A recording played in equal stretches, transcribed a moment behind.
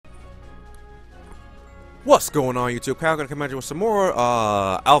What's going on, YouTube? Kyle gonna come at you with some more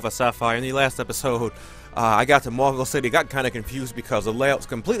Alpha Sapphire. In the last episode, I got to Marvel City, got kind of confused because the layout's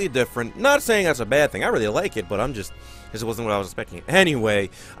completely different. Not saying that's a bad thing, I really like it, but this wasn't what I was expecting.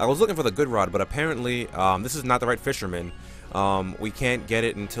 Anyway, I was looking for the good rod, but apparently, this is not the right fisherman. We can't get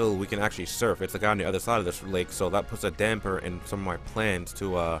it until we can actually surf. It's the guy on the other side of this lake, so that puts a damper in some of my plans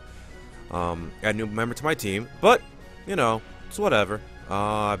to, add a new member to my team. But, you know, it's whatever.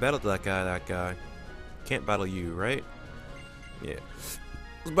 I battled that guy. Can't battle you, right? Yeah.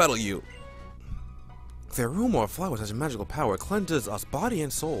 Let's battle you. The aroma of flowers has a magical power. It cleanses us body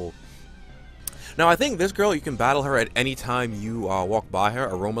and soul. Now, I think this girl, you can battle her at any time you walk by her.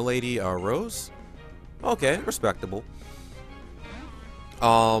 Aroma Lady Rose. Okay, respectable.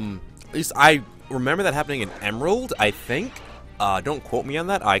 At least I remember that happening in Emerald, I think. Don't quote me on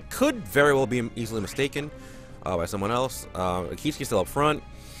that. I could very well be easily mistaken by someone else. Akichi's still up front.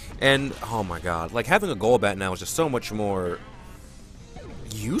 And, oh my god, like, having a Golbat now is just so much more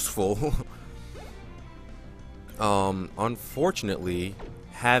useful. Unfortunately,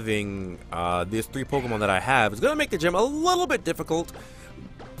 having these three Pokemon that I have is going to make the gym a little bit difficult,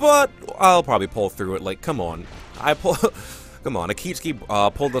 but I'll probably pull through it. Like, come on. Come on,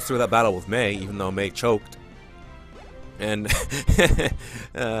 Akichi pulled us through that battle with May, even though May choked. And,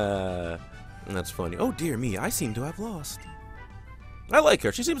 that's funny. Oh dear me, I seem to have lost. I like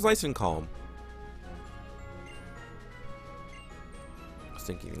her. She seems nice and calm.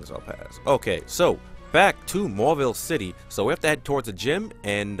 Thinking things I'll pass. Okay, so back to Mauville City. So we have to head towards the gym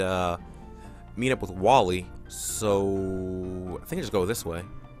and meet up with Wally. So I think I just go this way.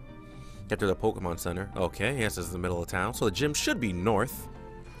 Get to the Pokemon Center. Okay, yes, this is the middle of town. So the gym should be north.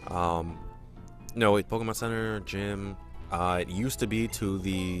 No, wait, Pokemon Center, gym. It used to be to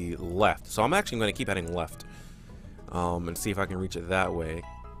the left. So I'm actually going to keep heading left. And see if I can reach it that way.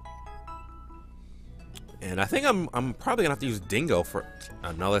 And I think I'm probably gonna have to use Dingo for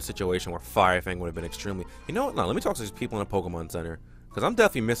another situation where Fire Fang would have been extremely. You know what? No, let me talk to these people in the Pokemon Center, because I'm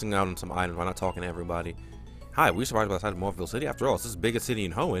definitely missing out on some items by not talking to everybody. Hi, we survived by the side of Mauville City. After all, it's this biggest city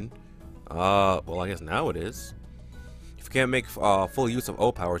in Hoenn. Well, I guess now it is. If you can't make full use of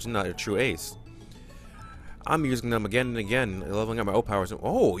O powers, you're not a true ace. I'm using them again and again, leveling up my O powers.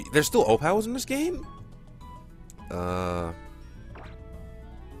 Oh, there's still O powers in this game?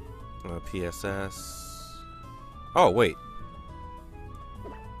 PSS. Oh, wait.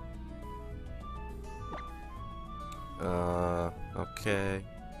 Okay.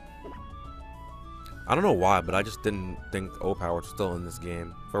 I don't know why, but I just didn't think O-Power was still in this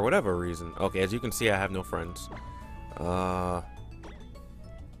game. For whatever reason. Okay, as you can see, I have no friends. Tight.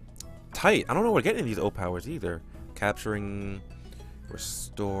 I don't know where to get any of these O-Powers either. Capturing...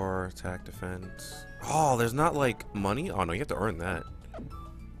 Restore, attack, defense. Oh, there's not, like, money? Oh, no, you have to earn that.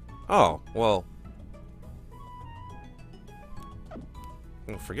 Oh, well.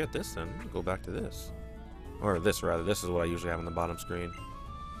 Well, forget this then. Go back to this. Or this, rather. This is what I usually have on the bottom screen.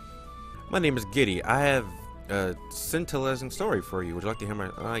 My name is Giddy. I have a scintillating story for you. Would you like to hear my...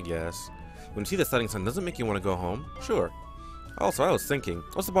 I guess. When you see the setting sun, does it make you want to go home? Sure. Also, I was thinking,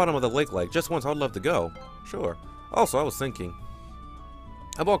 what's the bottom of the lake like? Just once, I'd love to go. Sure. Also, I was thinking...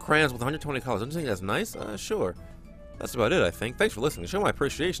 I bought crayons with 120 colors. Don't you think that's nice? Sure. That's about it, I think. Thanks for listening. To show my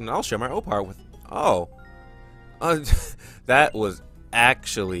appreciation, I'll share my O-Power with... Oh. That was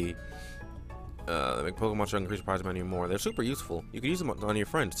actually... They make Pokemon show increase prize money more. They're super useful. You can use them on your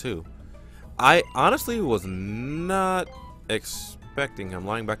friends, too. I honestly was not expecting him.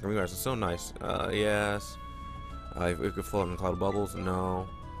 Lying back in the regards is so nice. Yes. If it could float in cloud bubbles? No.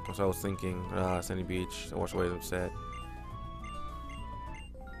 That's what I was thinking. Sandy Beach. I wash away the upset.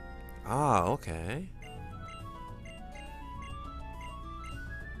 Ah, okay.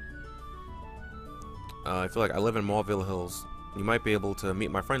 I feel like I live in Mauville Hills. You might be able to meet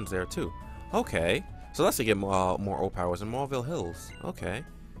my friends there, too. Okay. So that's to get more O-Powers in Mauville Hills. Okay.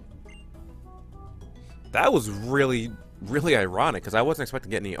 That was really, really ironic, because I wasn't expecting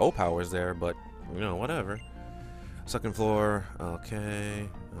to get any O-Powers there, but, you know, whatever. Second floor. Okay.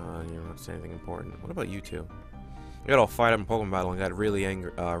 You don't say anything important. What about you two? We got all fired up in Pokemon battle and got really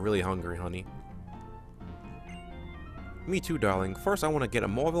angry, really hungry, honey. Me too, darling. First, I want to get a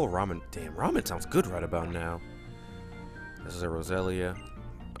Mauville ramen. Damn, ramen sounds good right about now. This is a Roselia.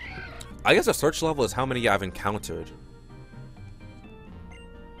 I guess the search level is how many I've encountered.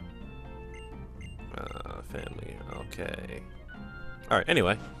 Family. Okay. Alright,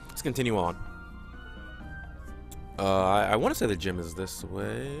 anyway. Let's continue on. I want to say the gym is this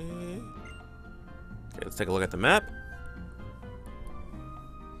way. Okay, let's take a look at the map.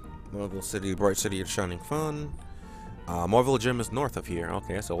 Mauville City, Bright City of Shining Fun. Mauville Gym is north of here.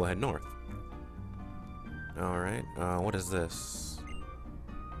 Okay, so we'll head north. Alright, what is this?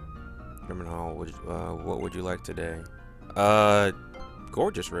 Criminal, what would you like today?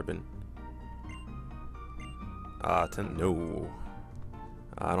 Gorgeous ribbon. No.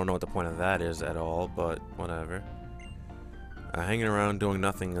 I don't know what the point of that is at all, but whatever. Hanging around doing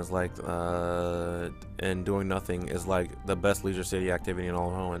nothing is like, and doing nothing is like the best Leisure City activity in all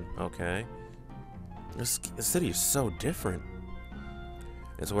of Hoenn. Okay. This city is so different.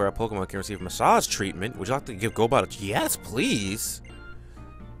 It's where a Pokemon can receive massage treatment. Would you like to give go about it? Yes, please.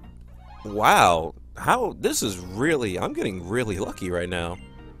 Wow. How, this is really, I'm getting really lucky right now.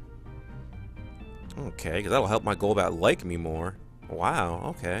 Okay, because that'll help my Golbat like me more. Wow,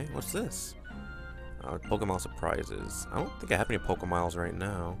 okay. What's this? Pokemon surprises. I don't think I have any Pokémiles right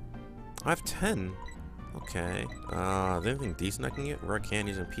now. I have 10. Okay. Is there anything decent I can get? Rare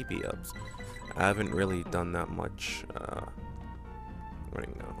candies and PP ups. I haven't really done that much.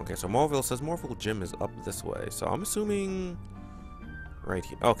 Running now. Okay, so Morville says Morville Gym is up this way. So I'm assuming right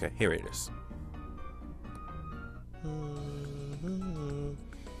here. Okay, here it is.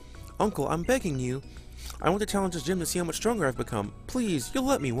 Uncle, I'm begging you. I want to challenge this gym to see how much stronger I've become. Please, you'll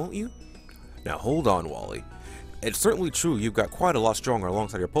let me, won't you? Now hold on, Wally. It's certainly true you've got quite a lot stronger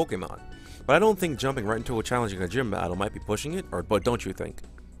alongside your Pokemon, but I don't think jumping right into a challenging a gym battle might be pushing it, but don't you think?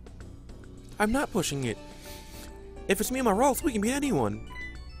 I'm not pushing it. If it's me and my Ralts, we can beat anyone.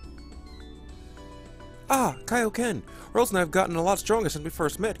 Ah, Kaioken. Ralts and I have gotten a lot stronger since we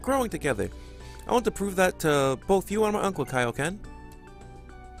first met, growing together. I want to prove that to both you and my uncle, Kaioken.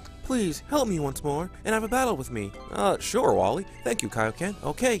 Please, help me once more, and have a battle with me. Sure, Wally. Thank you, Kaioken.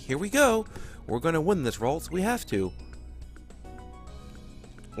 Okay, here we go. We're gonna win this, Ralts. We have to.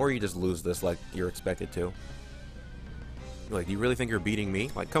 Or you just lose this like you're expected to. Like, do you really think you're beating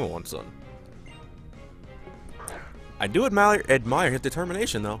me? Like, come on, son. I do admire his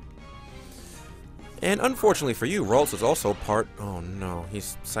determination, though. And unfortunately for you, Ralts is also part... Oh, no.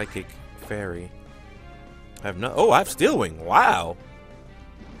 He's Psychic Fairy. I have no... Oh, I have Steel Wing. Wow.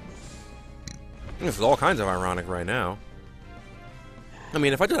 This is all kinds of ironic right now. I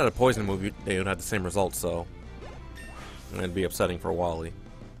mean, if I just had a poison move, they would have the same result, so... It'd be upsetting for Wally.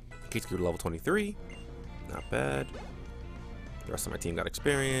 Keith grew to level 23. Not bad. The rest of my team got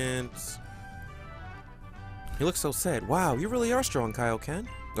experience. You look so sad. Wow, you really are strong, Kaioken.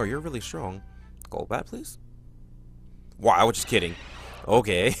 Or you're really strong. Golbat, please. Wow, I was just kidding.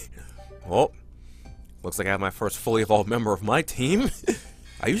 Okay. Well, looks like I have my first fully evolved member of my team.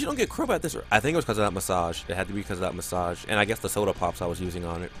 I usually don't get Crobat this. I think it was because of that massage. It had to be because of that massage. And I guess the soda pops I was using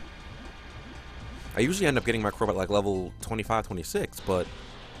on it. I usually end up getting my Crobat like level 25, 26, but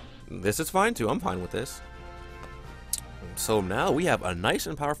this is fine too. I'm fine with this. So now we have a nice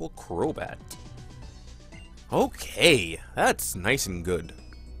and powerful Crobat. Okay, that's nice and good.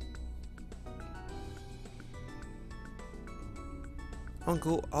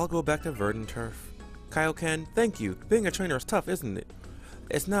 Uncle, I'll go back to Verdant Turf. Kaioken, thank you. Being a trainer is tough, isn't it?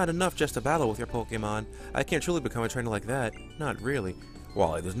 It's not enough just to battle with your Pokemon. I can't truly become a trainer like that. Not really.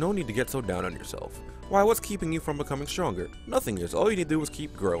 Wally, there's no need to get so down on yourself. Why, what's keeping you from becoming stronger? Nothing is. All you need to do is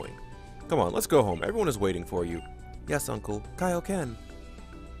keep growing. Come on, let's go home. Everyone is waiting for you. Yes, Uncle. Kaioken.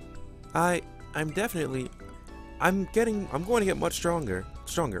 I'm going to get much stronger.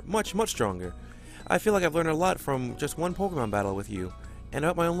 Much stronger. I feel like I've learned a lot from just one Pokemon battle with you, and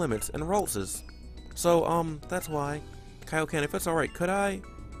about my own limits and Ralts's. So, that's why. Kaioken, if it's alright, could I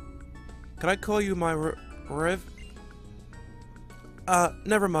call you my Rev?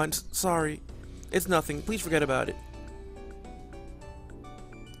 Never mind. Sorry. It's nothing. Please forget about it.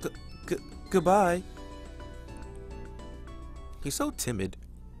 Goodbye. He's so timid.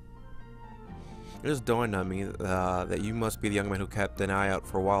 It just dawned on me that you must be the young man who kept an eye out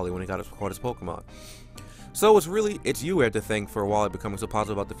for Wally when he caught his Pokemon. So it's you we have to thank for Wally becoming so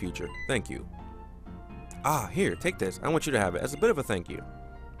positive about the future. Thank you. Ah, here, take this. I want you to have it as a bit of a thank you.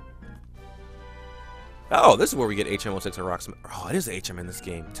 Oh, this is where we get HM06 or Rock Smash. Oh, it is HM in this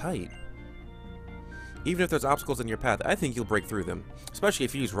game. Tight. Even if there's obstacles in your path, I think you'll break through them. Especially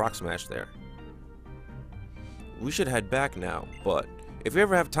if you use Rock Smash there. We should head back now, but if you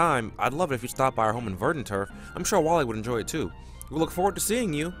ever have time, I'd love it if you stop by our home in Verdant Turf. I'm sure Wally would enjoy it too. We look forward to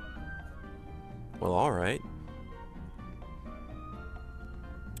seeing you. Well, alright.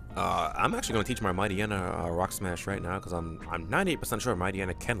 I'm actually going to teach my Mightyena Rock Smash right now, because I'm 98% sure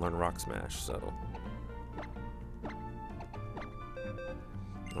Mightyena can learn Rock Smash, so...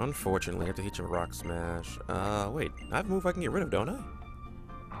 Unfortunately, I have to teach him Rock Smash. Wait, I have a move I can get rid of, don't I?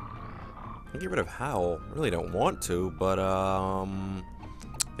 I can get rid of Howl. I really don't want to, but, I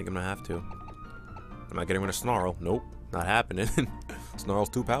think I'm gonna have to. Am I getting rid of Snarl? Nope, not happening. Snarl's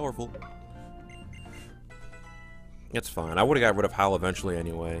too powerful. It's fine. I would have got rid of Howl eventually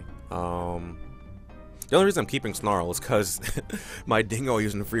anyway. The only reason I'm keeping Snarl is because my Dingo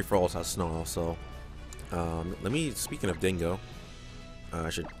using free-for-alls has Snarl, so... let me... Speaking of Dingo... I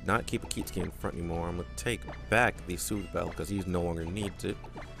should not keep a Keatski in front anymore. I'm going to take back the Soothe Bell, because he no longer needs it.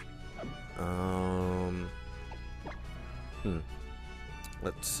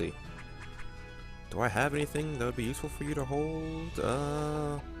 Let's see. Do I have anything that would be useful for you to hold?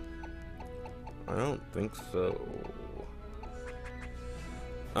 I don't think so.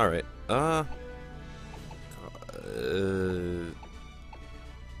 Alright, hold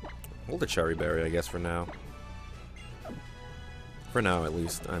a Cherry Berry, I guess, for now. For now, at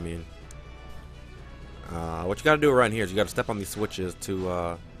least. I mean, what you gotta do around here is you gotta step on these switches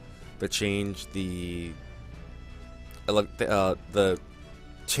to change the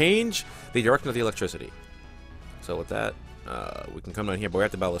change the direction of the electricity. So with that, we can come down here, but we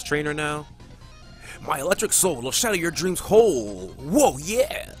have to battle this trainer now. My electric soul will shatter your dreams whole. Whoa,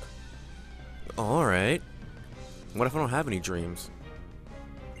 yeah! Alright. What if I don't have any dreams?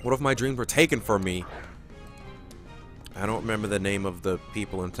 What if my dreams were taken from me? I don't remember the name of the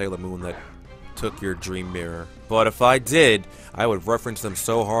people in Sailor Moon that took your dream mirror. But if I did, I would reference them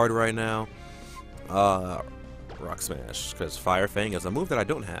so hard right now. Rock Smash, because Fire Fang is a move that I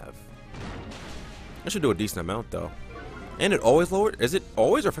don't have. I should do a decent amount, though. And it always lowered? Is it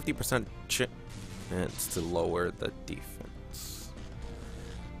always or 50% chance to lower the defense?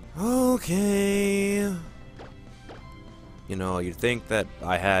 Okay. You know, you'd think that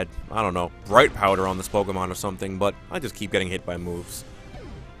I had, I don't know, Bright Powder on this Pokemon or something, but I just keep getting hit by moves.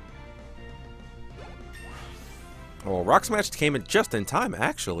 Oh, Rock Smash came in just in time,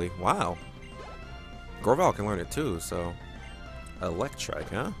 actually. Wow. Gorval can learn it too, so... Electrike,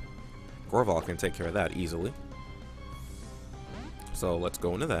 huh? Gorval can take care of that easily. So, let's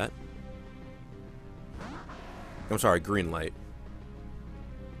go into that. I'm sorry, Green Light.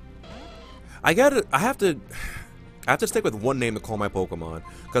 I have to stick with one name to call my Pokemon,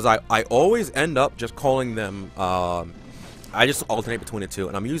 because I always end up just calling them, I just alternate between the two,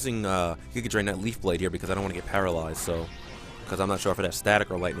 and I'm using Giga Drain that Leaf Blade here because I don't want to get paralyzed, so, because I'm not sure if it has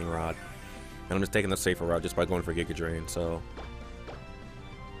Static or Lightning Rod, and I'm just taking the safer route just by going for Giga Drain, so.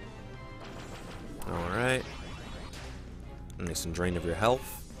 Alright. Need some drain of your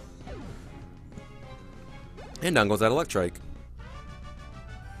health. And down goes that Electrike.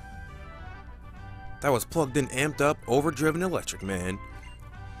 That was plugged in, amped up, overdriven electric, man.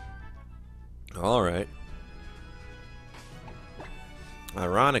 Alright.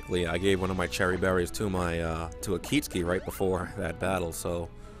 Ironically, I gave one of my Cherry Berries to my, to a Keatski right before that battle, so...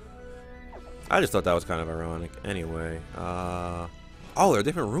 I just thought that was kind of ironic. Anyway, oh, there are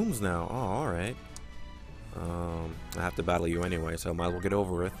different rooms now. Oh, alright. I have to battle you anyway, so I might as well get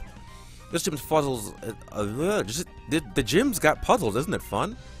over with. This gym's puzzles... the gym's got puzzles, isn't it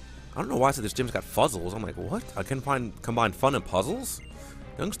fun? I don't know why I said this gym's got fuzzles. I'm like, what? I can combine fun and puzzles?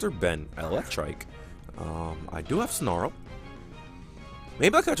 Youngster Ben, Electrike. I do have Snarl.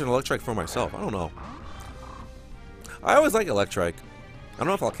 Maybe I'll catch an Electrike for myself. I don't know. I always like Electrike. I don't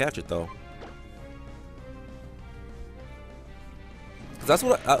know if I'll catch it, though. That's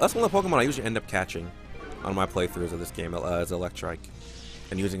one of the Pokemon I usually end up catching on my playthroughs of this game as Electrike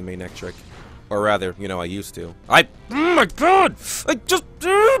and using Manectric, or rather, you know, I used to. Oh my God! I just.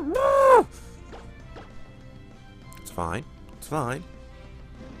 It's fine. It's fine.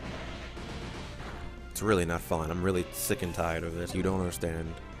 It's really not fun. I'm really sick and tired of this. You don't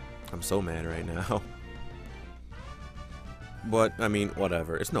understand. I'm so mad right now. But I mean,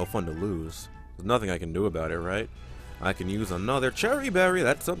 whatever. It's no fun to lose. There's nothing I can do about it, right? I can use another Cherry Berry.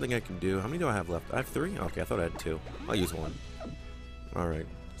 That's something I can do. How many do I have left? I have 3? Okay, I thought I had 2. I'll use 1. Alright.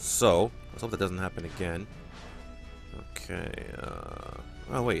 So, let's hope that doesn't happen again. Okay,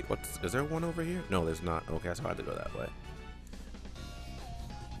 oh, wait. Is there one over here? No, there's not. Okay, so I had to go that way.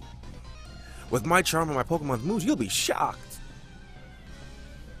 With my charm and my Pokemon's moves, you'll be shocked.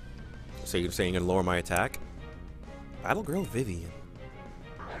 So you're saying you're going to lower my attack? Battle Girl Vivian.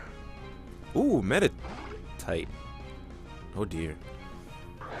 Ooh, Meditite. Oh dear.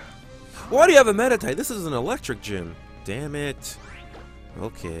 Why do you have a Meditite? This is an electric gym. Damn it.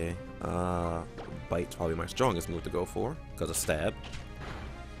 Okay. Bite's probably my strongest move to go for, because of stab.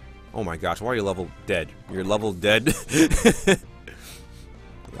 Oh my gosh, why are you level dead? You're level dead?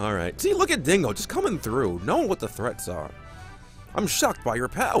 Alright. See, look at Dingo, just coming through, knowing what the threats are. I'm shocked by your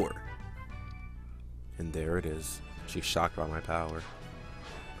power. And there it is. She's shocked by my power.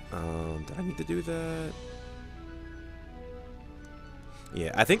 Did I need to do that?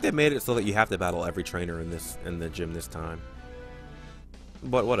 Yeah, I think they made it so that you have to battle every trainer in the gym this time.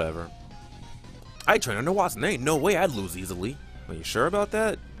 But whatever. I train under Watson. There ain't no way I'd lose easily. Are you sure about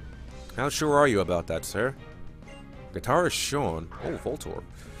that? How sure are you about that, sir? Guitarist Sean. Oh, Voltorb.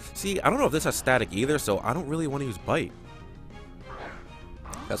 See, I don't know if this has static either, so I don't really want to use Bite.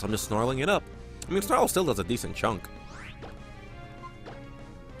 Guess I'm just snarling it up. I mean, Snarl still does a decent chunk.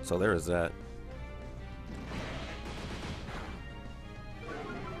 So there is that.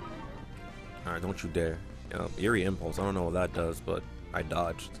 Alright, don't you dare. Eerie Impulse. I don't know what that does, but I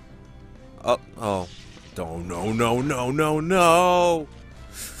dodged. Oh. Oh, no.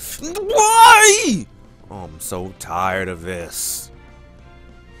 Why? Oh, I'm so tired of this.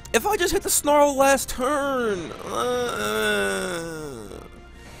 If I just hit the Snarl last turn.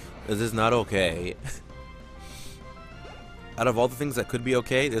 This is not okay. Out of all the things that could be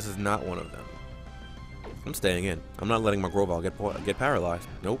okay, this is not one of them. I'm staying in. I'm not letting my Grovyle get paralyzed.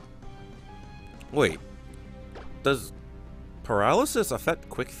 Nope. Wait. Does paralysis affect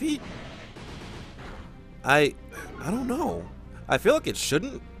Quick Feet? I don't know. I feel like it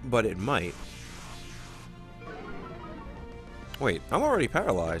shouldn't, but it might. Wait, I'm already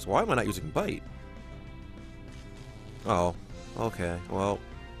paralyzed. Why am I not using Bite? Oh, okay. Well,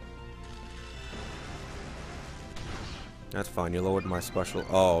 that's fine. You lowered my special.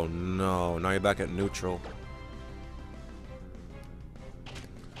 Oh no! Now you're back at neutral.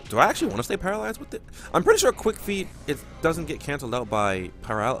 Do I actually want to stay paralyzed with it? I'm pretty sure Quick Feet, it doesn't get canceled out by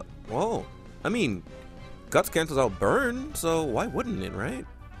paralysis. Whoa. I mean, Guts cancels out Burn, so why wouldn't it, right?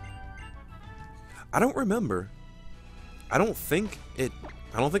 I don't remember. I don't think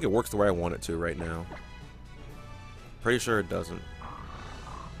it works the way I want it to right now. Pretty sure it doesn't.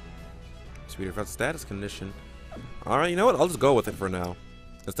 Speed of status condition. Alright, you know what? I'll just go with it for now.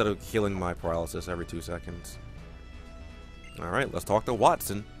 Instead of healing my paralysis every 2 seconds. Alright, let's talk to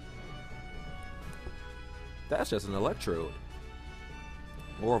Watson. That's just an Electrode.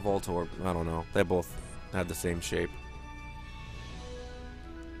 Or a Voltorb. I don't know. They both had the same shape.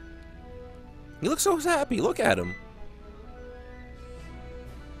 He looks so happy. Look at him.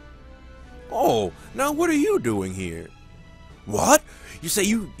 Oh, now what are you doing here? What? You say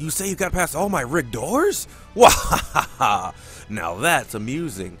you got past all my rigged doors? Wahahaha! Now that's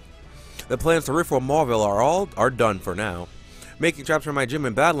amusing. The plans to reform Mauville are done for now. Making traps for my gym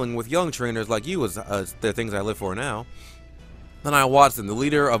and battling with young trainers like you is the things I live for now. Then I Watson, the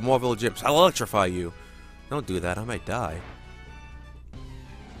leader of Mauville gyms. I'll electrify you. Don't do that, I might die.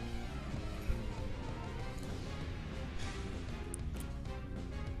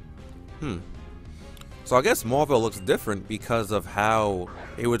 So I guess Mauville looks different because of how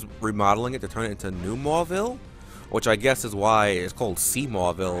it was remodeling it to turn it into New Mauville, which I guess is why it's called C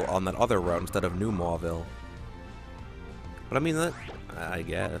Mauville on that other route instead of New Mauville. But I mean that, I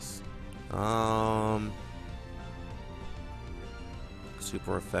guess.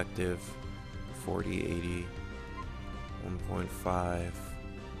 Super effective, 40, 80, 1.5.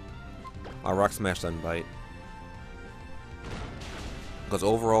 I'll Rock Smash then Bite. Because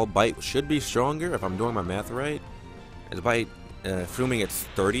overall, Bite should be stronger if I'm doing my math right. Is Bite, assuming it's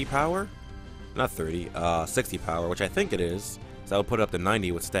 30 power? Not 30, 60 power, which I think it is. So I'll put it up to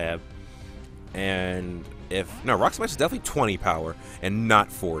 90 with Stab. And no, Rock Smash is definitely 20 power and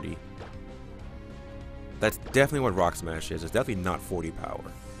not 40. That's definitely what Rock Smash is. It's definitely not 40 power.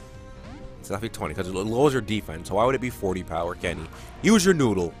 It's definitely 20 because it lowers your defense. So why would it be 40 power, Kenny? Use your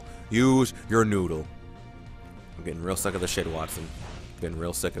noodle. Use your noodle. I'm getting real sick of the shit, Watson. Getting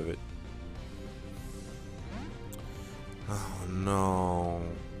real sick of it. Oh no.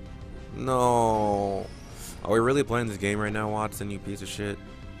 No. Are we really playing this game right now, Watson, you piece of shit?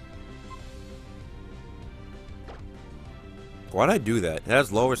 Why'd I do that? It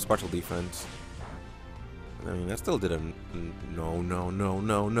has lower special defense. I mean, that still did a... No.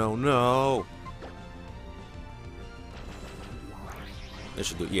 It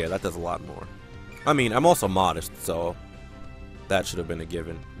should do... Yeah, that does a lot more. I mean, I'm also modest, so... That should have been a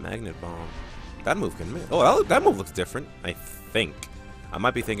given. Magnet Bomb. That move can miss. Oh, that move looks different, I think. I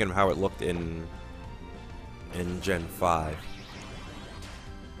might be thinking of how it looked in Gen 5.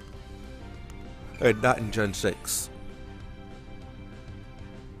 And not in Gen 6.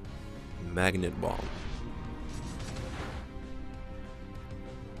 Magnet Bomb.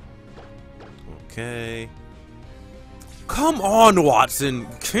 Okay. Come on, Watson!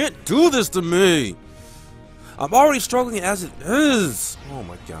 You can't do this to me! I'm already struggling as it is! Oh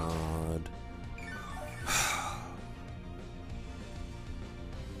my god.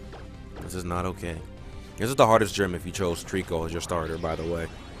 This is not okay. This is the hardest gym if you chose Trico as your starter, by the way.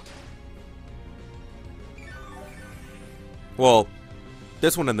 Well,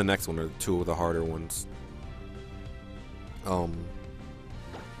 this one and the next one are two of the harder ones.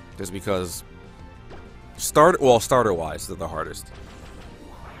 Just because Starter-wise, they're the hardest.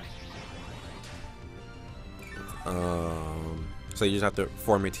 So you just have to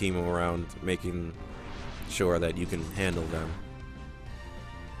form your team around making sure that you can handle them.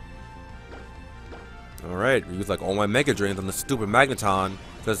 Alright, use like all my Mega Drains on the stupid Magneton,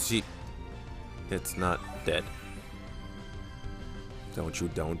 because it's not dead.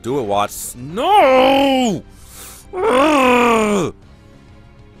 Don't do it, Watts. No!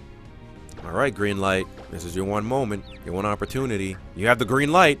 Alright, green light. This is your one moment, your one opportunity. You have the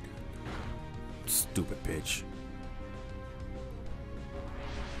green light. Stupid bitch.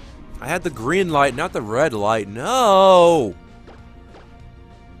 I had the green light, not the red light. No!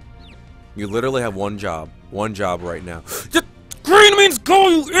 You literally have one job. One job right now. Just green means go,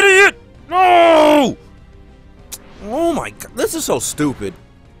 you idiot! No! Oh my god, this is so stupid.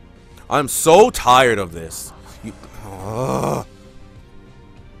 I'm so tired of this.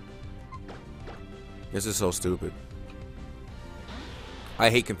 This is so stupid. I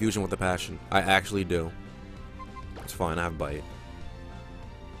hate confusion with a passion. I actually do. It's fine, I have bite.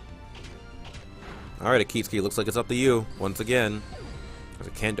 Alright, Akitsuki, looks like it's up to you, once again. Because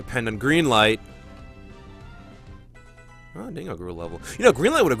it can't depend on green light. Oh, Dingo grew a level. You know,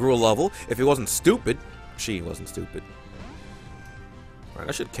 green light would have grew a level if he wasn't stupid. She wasn't stupid. Alright,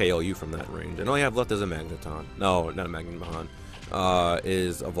 I should KO you from that range. And all you have left is a Magneton. No, not a Magneton.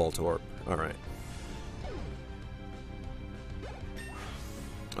 Is a Voltorb. Alright.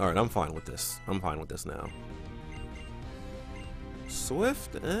 Alright, I'm fine with this. I'm fine with this now.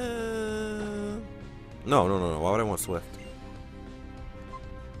 Swift? No. Why would I want Swift?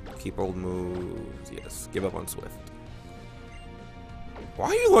 Keep old moves. Yes. Give up on Swift. Why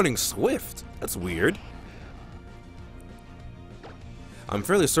are you learning Swift? That's weird. I'm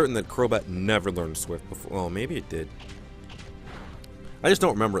fairly certain that Crobat never learned Swift before. Well, maybe it did. I just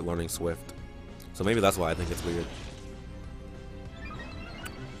don't remember it learning Swift. So maybe that's why I think it's weird.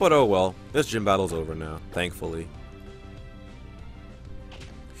 But oh well. This gym battle's over now. Thankfully.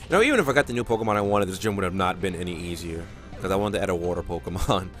 You know, even if I got the new Pokemon I wanted, this gym would have not been any easier. Because I wanted to add a water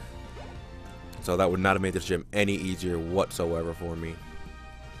Pokemon. So that would not have made this gym any easier whatsoever for me.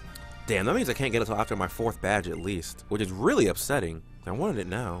 Damn, that means I can't get it until after my 4th badge at least. Which is really upsetting. I wanted it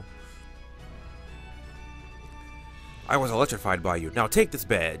now. I was electrified by you. Now take this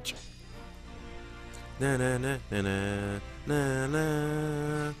badge. Na na na na na na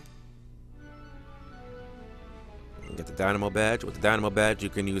na. Get the Dynamo badge. With the Dynamo badge, you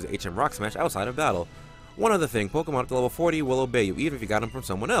can use HM Rock Smash outside of battle. One other thing, Pokemon up to level 40 will obey you, even if you got them from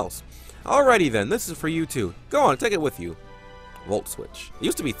someone else. Alrighty then, this is for you too. Go on, take it with you. Volt Switch. It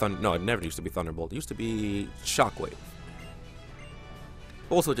used to be No, it never used to be Thunderbolt. It used to be Shockwave.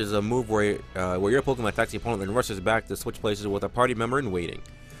 Volt Switch is a move where your Pokemon attacks the opponent and rushes back to switch places with a party member in waiting.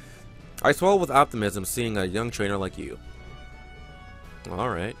 I swell with optimism seeing a young trainer like you.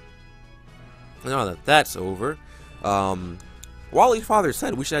 Alright. Now that that's over, Wally's father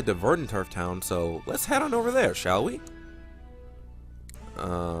said we should head to Verdanturf Town, so let's head on over there, shall we?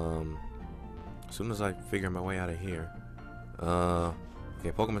 As soon as I figure my way out of here.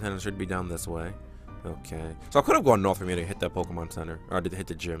 Okay, Pokemon Center should be down this way. Okay. So I could have gone north for me to hit that Pokemon Center, or to hit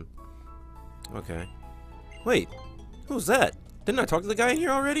the gym. Okay. Wait, who's that? Didn't I talk to the guy in here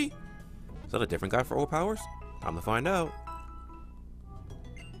already? Is that a different guy for overpowers? Time to find out.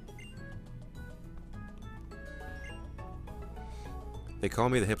 They call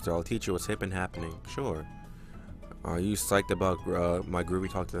me the hipster. I'll teach you what's hip and happening. Sure. Are you psyched about my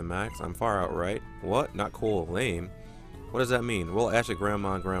groovy talk to the max? I'm far out, right? What? Not cool. Lame. What does that mean? We'll ask your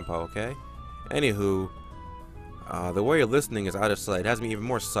grandma and grandpa, okay? Anywho, the way you're listening is out of sight. It has me even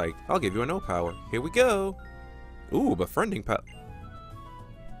more psyched. I'll give you a no power. Here we go. Ooh, befriending power.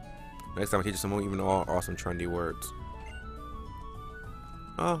 Next time I teach you some even awesome trendy words.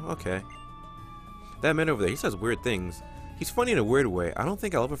 Oh, okay. That man over there, he says weird things. He's funny in a weird way. I don't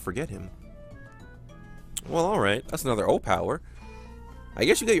think I'll ever forget him. Well, alright. That's another O-Power. I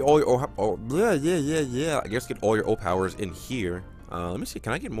guess you get all your I guess you get all your O-Powers in here. Let me see.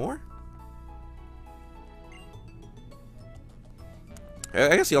 Can I get more?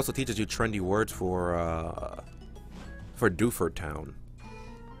 I guess he also teaches you trendy words for Dewford Town.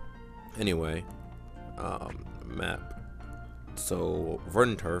 Anyway, map. So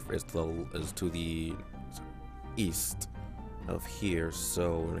Verdanturf is to the east of here,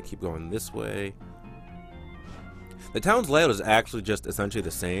 so we're gonna keep going this way. The town's layout is actually just essentially the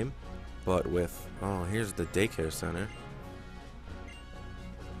same, but with here's the daycare center.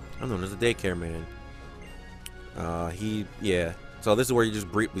 I'm known as the daycare man. Yeah. So this is where you just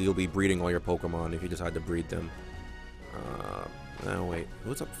you'll be breeding all your Pokemon if you decide to breed them. Oh wait,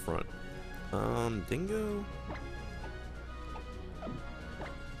 who's up front? Dingo?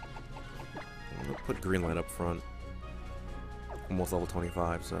 I'll put green light up front. Almost level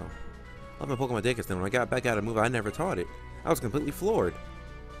 25, so. I love my Pokemon Daycare. Then when I got back out of move, I never taught it. I was completely floored.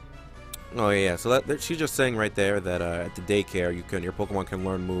 Oh yeah, so that she's just saying right there that at the daycare your Pokemon can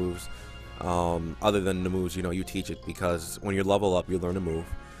learn moves other than the moves you teach it, because when you level up you learn a move.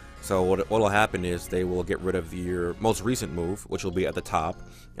 So what'll happen is they will get rid of your most recent move, which will be at the top,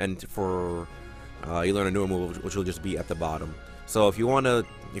 and for you learn a newer move, which will just be at the bottom. So if you're gonna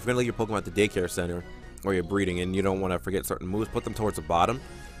leave your Pokemon at the daycare center or you're breeding and you don't want to forget certain moves, put them towards the bottom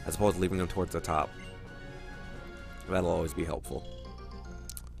as opposed to leaving them towards the top. That'll always be helpful.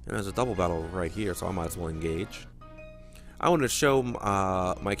 And there's a double battle right here, so I might as well engage. I want to show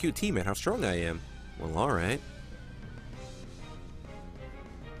my cute teammate how strong I am. Well, alright.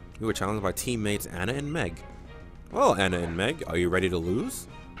 We were challenged by teammates Anna and Meg. Well, Anna and Meg, are you ready to lose?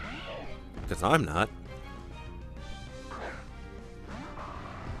 Because I'm not.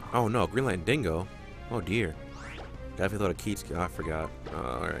 Oh no, Green Light and Dingo. Oh dear. Definitely thought of Keats. I forgot.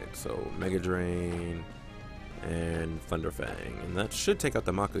 Alright, so Mega Drain and Thunder Fang, and that should take out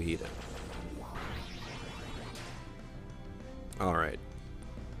the Makuhita. Alright.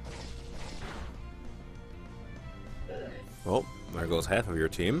 Well, there goes half of your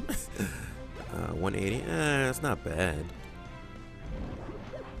team. 180. It's not bad.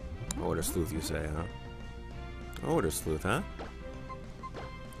 Order Sleuth, you say, huh? Order Sleuth, huh?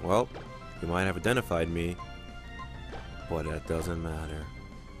 Well, you might have identified me, but that doesn't matter.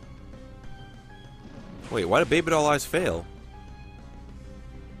 Wait, why did Baby Doll Eyes fail?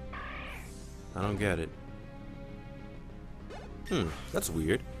 I don't get it. That's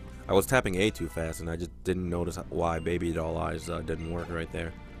weird. I was tapping A too fast and I just didn't notice why Baby Doll Eyes didn't work right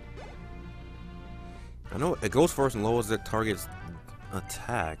there. I know it goes first and lowers the target's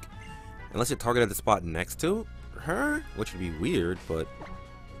attack. Unless you target at the spot next to her, which would be weird, but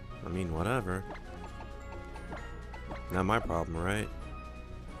I mean, whatever. Not my problem, right?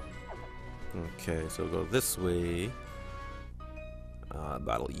 Okay, so go this way.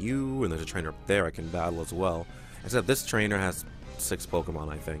 Battle you, and there's a trainer up there I can battle as well. Except this trainer has 6 Pokemon,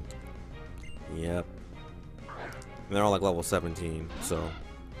 I think. Yep. And they're all like level 17, so.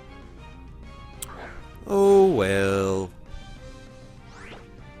 Oh well.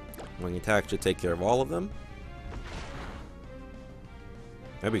 When you attack, should take care of all of them.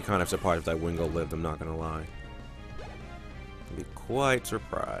 I'd be kind of surprised if that Wingo lived, I'm not gonna lie. I'd be quite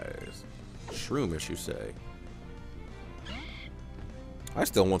surprised. Shroomish, you say? I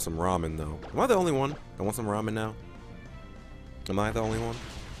still want some ramen, though. Am I the only one that wants some ramen now? Am I the only one?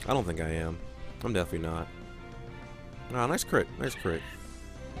 I don't think I am. I'm definitely not. Ah, nice crit. Nice crit.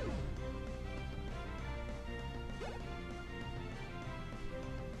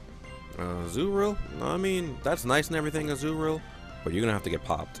 Azurill? I mean, that's nice and everything, Azurill, but you're gonna have to get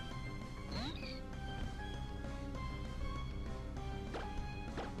popped.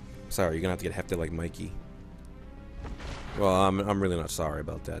 Sorry, you're gonna have to get hefted like Mikey. Well, I'm really not sorry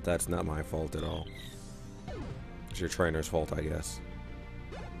about that. That's not my fault at all. It's your trainer's fault, I guess.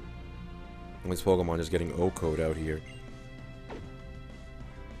 All these Pokemon just getting O-code out here.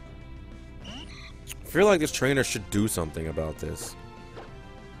 I feel like this trainer should do something about this.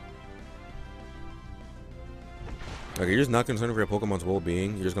 Like, you're just not concerned for your Pokemon's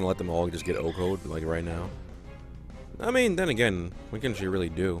well-being. You're just gonna let them all just get O-code, like, right now. I mean, then again, what can she really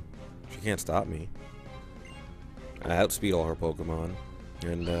do? She can't stop me. I outspeed all her Pokemon,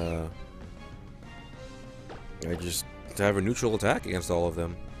 and I just have a neutral attack against all of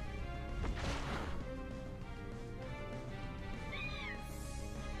them.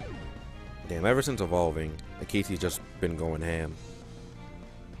 Damn, ever since evolving, Akithi's just been going ham.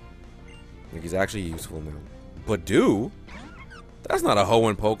 Like, he's actually useful now. Badoo? That's not a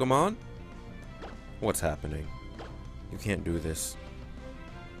Hoenn Pokemon. What's happening? You can't do this.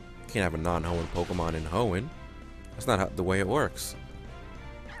 You can't have a non-Hoenn Pokemon in Hoenn. That's not how, the way it works.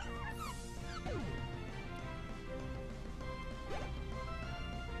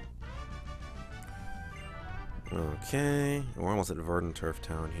 Okay, we're almost at Verdant Turf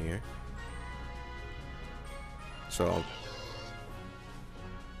Town here. So,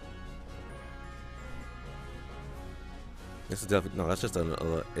 this is definitely, no, that's just an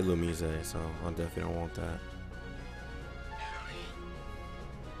Illumise, so I definitely don't want that.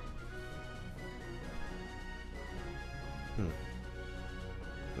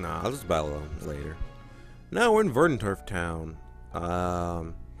 Nah, I'll just battle them later. No, we're in Verdant Turf Town.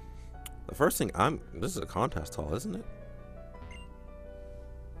 The first thing this is a contest hall, isn't it?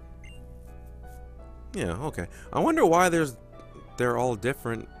 Yeah, okay. I wonder why they're all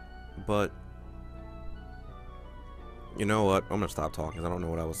different, but You know what? I'm gonna stop talking. I don't know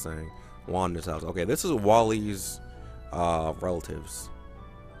what I was saying. Wanda's house. Okay, this is Wally's relatives.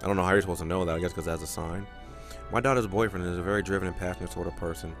 I don't know how you're supposed to know that. I guess because it has a sign. My daughter's boyfriend is a very driven and passionate sort of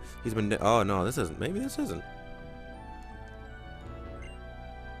person. He's been... Oh, no, this isn't. Maybe this isn't.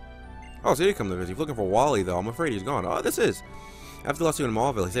 Oh, so here he comes. He's looking for Wally, though. I'm afraid he's gone. Oh, this is. After last year in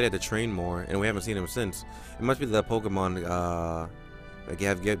Mauville, he said he had to train more, and we haven't seen him since. It must be that Pokemon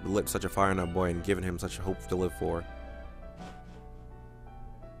have lit such a fire in that boy and given him such hope to live for.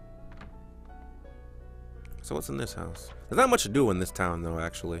 So what's in this house? There's not much to do in this town, though,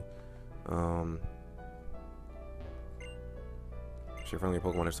 actually. Your friendly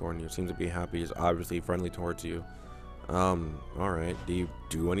Pokemon is stored in you. Seems to be happy. He's obviously friendly towards you. Alright. Do you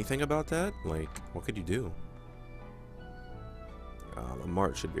do anything about that? Like, what could you do? The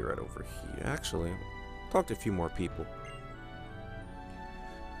mart should be right over here. Actually, talk to a few more people.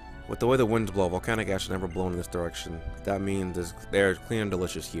 With the way the winds blow, volcanic ash has never blown in this direction. That means the air is clean and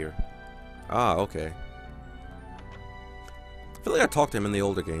delicious here. Ah, okay. I feel like I talked to him in the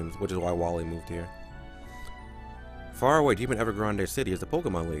older games, which is why Wally moved here. Far away, deep in Evergrande City, is the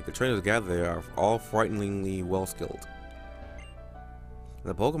Pokemon League. The trainers gathered there are all frighteningly well-skilled. In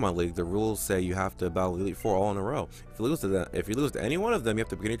the Pokemon League, the rules say you have to battle Elite Four all in a row. If you lose to any one of them, you have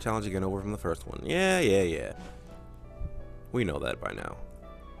to begin your challenge again over from the first one. Yeah. We know that by now.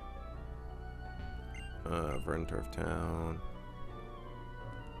 Verdanturf Town.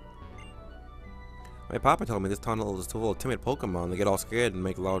 My papa told me this tunnel is full of timid Pokemon. They get all scared and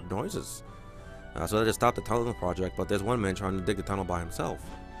make loud noises. So they just stopped the tunnel project, but there's one man trying to dig the tunnel by himself.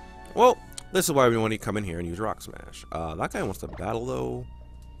 Well, this is why we want to come in here and use Rock Smash. That guy wants to battle, though.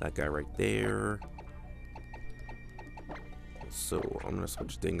 That guy right there. So I'm going to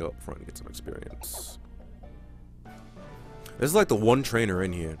switch Dingo up front and get some experience. This is like the one trainer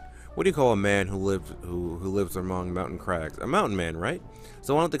in here. What do you call a man who lives among mountain crags? A mountain man, right?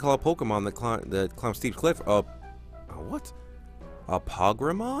 So why don't they call a Pokemon that climbs steep cliff? What? A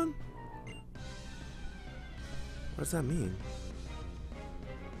Pogramon? What does that mean?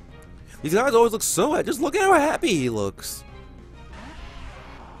 These guys always look so happy. Just look at how happy he looks.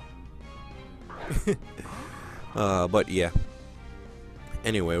 But yeah.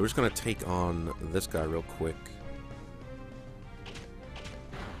 Anyway, we're just gonna take on this guy real quick.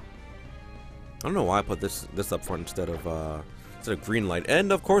 I don't know why I put this up front instead of green light.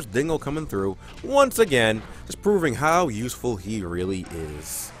 And of course, Dingo coming through once again, just proving how useful he really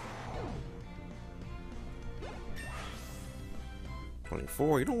is.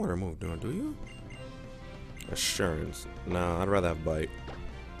 24. You don't want to move, do you? Assurance. No, I'd rather have Bite.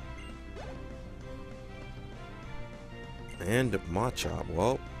 And Machop.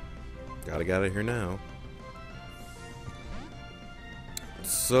 Well, gotta get out of here now.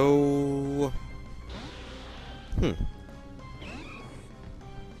 So...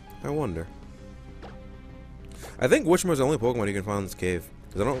 I wonder. I think Wishmar's the only Pokemon you can find in this cave.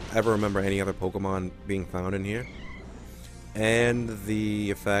 Because I don't ever remember any other Pokemon being found in here. And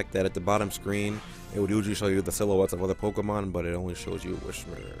the fact that at the bottom screen, it would usually show you the silhouettes of other Pokemon, but it only shows you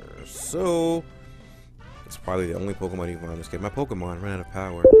Wishmar. So, it's probably the only Pokemon you can find in this cave. My Pokemon ran out of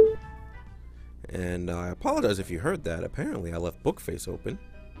power. And I apologize if you heard that. Apparently, I left Bookface open.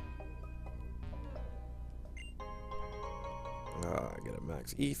 Get a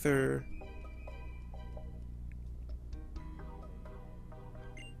Max Ether.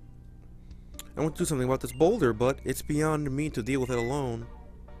 I want to do something about this boulder, but it's beyond me to deal with it alone.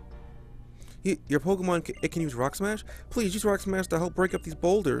 Your Pokemon, it can use Rock Smash? Please use Rock Smash to help break up these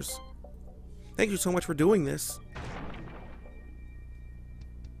boulders. Thank you so much for doing this.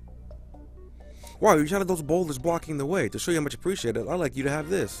 Wow, you shattered those boulders blocking the way. To show you how much appreciated, I'd like you to have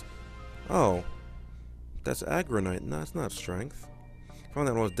this. Oh. That's Aggronite. No, it's not Strength. I found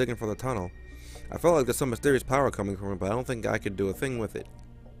that when I was digging for the tunnel. I felt like there's some mysterious power coming from it, but I don't think I could do a thing with it.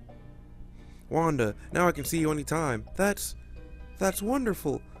 Wanda, now I can see you anytime. That's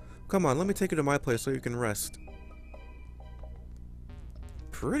wonderful. Come on, let me take you to my place so you can rest.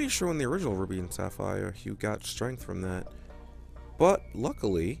 Pretty sure in the original Ruby and Sapphire, you got strength from that. But,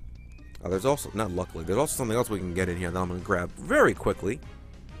 luckily, there's also something else we can get in here that I'm going to grab very quickly.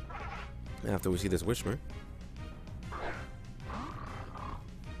 After we see this Wishmer.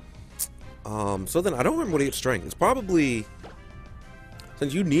 So then, I don't remember what to get strength. It's probably...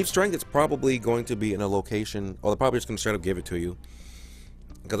 Since you need strength, it's probably going to be in a location, or they're probably just going to straight up give it to you.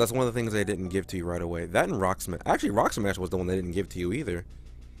 Because that's one of the things they didn't give to you right away. That and Rock Smash. Actually, Rock Smash was the one they didn't give to you either.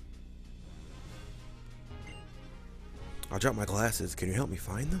 I'll drop my glasses. Can you help me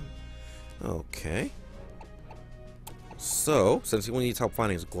find them? Okay. So, since he needs help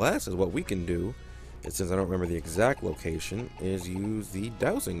finding his glasses, what we can do since I don't remember the exact location, is use the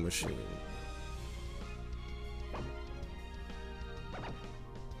dowsing machine.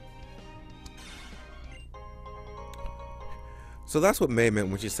 So that's what May meant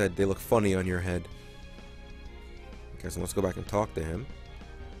when she said they look funny on your head. Okay, so let's go back and talk to him.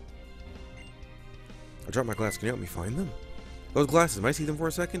 I dropped my glasses. Can you help me find them? Those glasses, might I see them for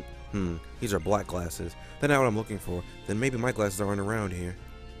a second? These are black glasses. They're not what I'm looking for. Then maybe my glasses aren't around here.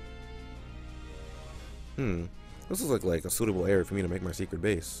 This looks like a suitable area for me to make my secret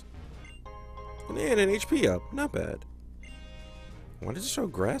base. And an HP up. Not bad. Why does it show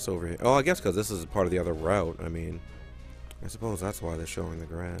grass over here? Oh, I guess because this is part of the other route. I mean, I suppose that's why they're showing the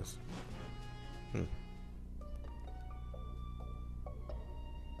grass.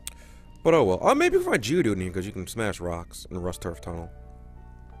 But oh well. Oh, maybe we can find Geodude in here because you can smash rocks in the Rust Turf Tunnel.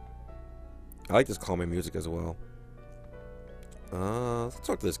 I like this calming music as well. Let's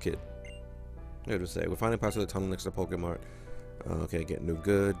talk to this kid. What to say? We're finding parts of the tunnel next to Pokemart. Okay, getting new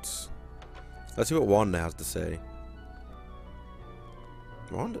goods. Let's see what Wanda has to say.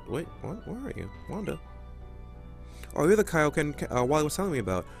 Wanda? Wait, what? Where are you? Wanda? Oh, you're the Kaioken Wally was telling me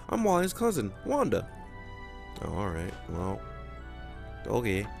about. I'm Wally's cousin, Wanda. Oh, alright. Well.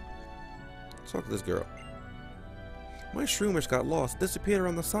 Okay. Let's talk to this girl. My Shroomish got lost, disappeared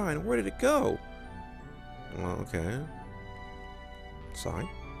around the sign. Where did it go? Well, okay. Sign?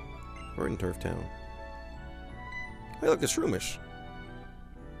 We're in Turf Town. Hey, look, it's Shroomish.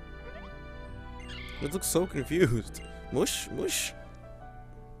 It looks so confused. Mush, mush.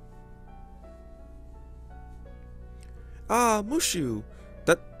 Ah, Mushu.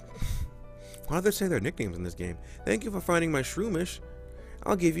 That. Why do they say their nicknames in this game? Thank you for finding my Shroomish.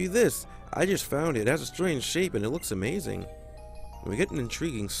 I'll give you this. I just found it. It has a strange shape and it looks amazing. We get an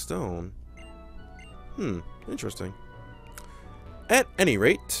intriguing stone. Interesting. At any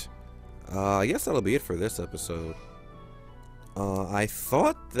rate, I guess that'll be it for this episode. I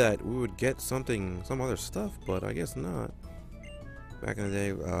thought that we would get some other stuff, but I guess not. Back in the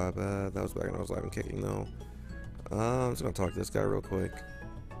day, that was back when I was live and kicking, though. I'm just gonna talk to this guy real quick.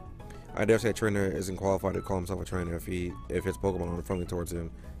 I dare say a trainer isn't qualified to call himself a trainer if his Pokemon aren't friendly towards him.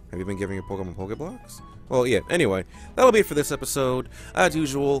 Have you been giving your Pokemon Pokeblocks? Well, yeah. Anyway, that'll be it for this episode. As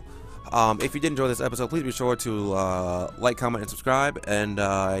usual, if you did enjoy this episode, please be sure to like, comment, and subscribe. And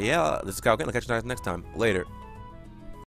yeah, this is Kyle. I'll catch you guys next time. Later.